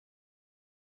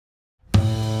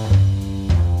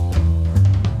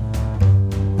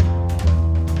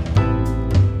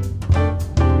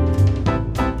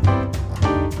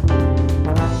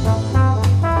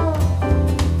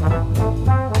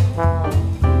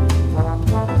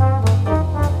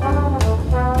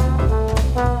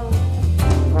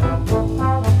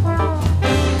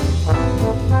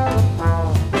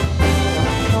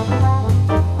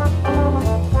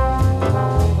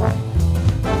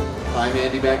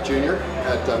Mack Jr.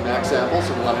 at Macks Apples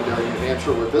in Londonderry, New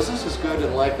Hampshire, where business is good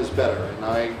and life is better. And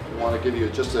I want to give you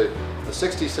just a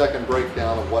 60-second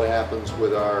breakdown of what happens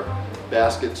with our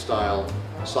basket style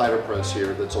cider press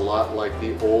here that's a lot like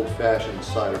the old-fashioned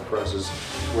cider presses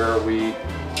where we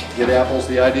get apples.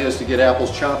 The idea is to get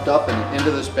apples chopped up and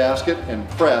into this basket and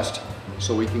pressed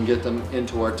so we can get them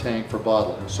into our tank for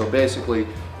bottling. So basically,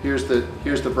 here's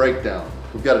the breakdown.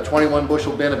 We've got a 21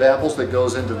 bushel bin of apples that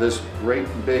goes into this great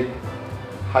big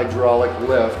hydraulic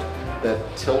lift that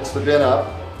tilts the bin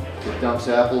up. It dumps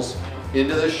apples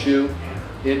into the chute,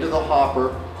 into the hopper.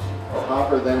 The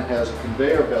hopper then has a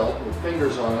conveyor belt with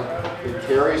fingers on it. It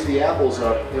carries the apples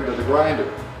up into the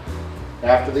grinder.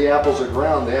 After the apples are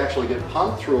ground, they actually get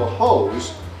pumped through a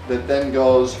hose that then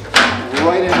goes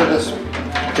right into this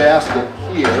basket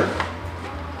here.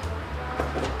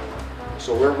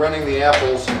 So we're running the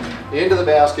apples into the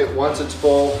basket. Once it's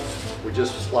full, we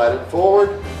just slide it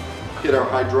forward, hit our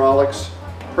hydraulics,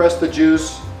 press the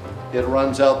juice, it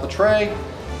runs out the tray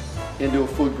into a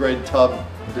food grade tub.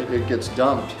 It gets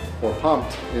dumped or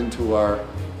pumped into our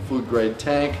food grade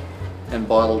tank and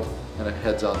bottled, and it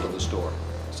heads out to the store.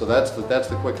 So that's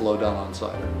the quick lowdown on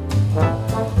cider.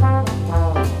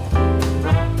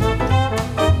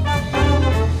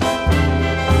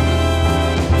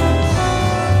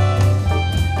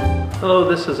 Hello,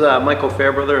 this is Michael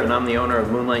Fairbrother, and I'm the owner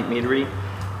of Moonlight Meadery.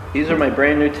 These are my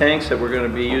brand new tanks that we're going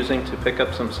to be using to pick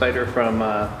up some cider from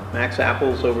Macks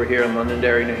Apples over here in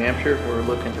Londonderry, New Hampshire. We're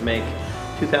looking to make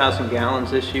 2,000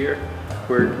 gallons this year.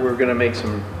 We're going to make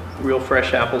some real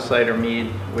fresh apple cider mead,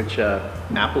 which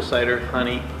apple cider,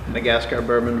 honey,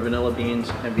 Madagascar-bourbon, vanilla beans,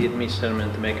 and Vietnamese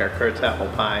cinnamon to make our Kurtz apple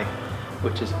pie,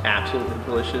 which is absolutely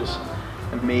delicious,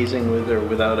 amazing with or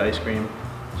without ice cream.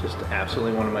 Just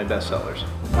absolutely one of my best sellers.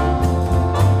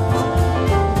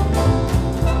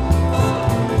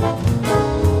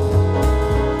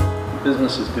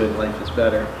 Business is good, life is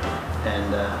better,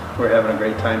 and we're having a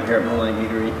great time here at Moonlight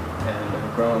Meadery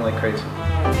and growing like crazy.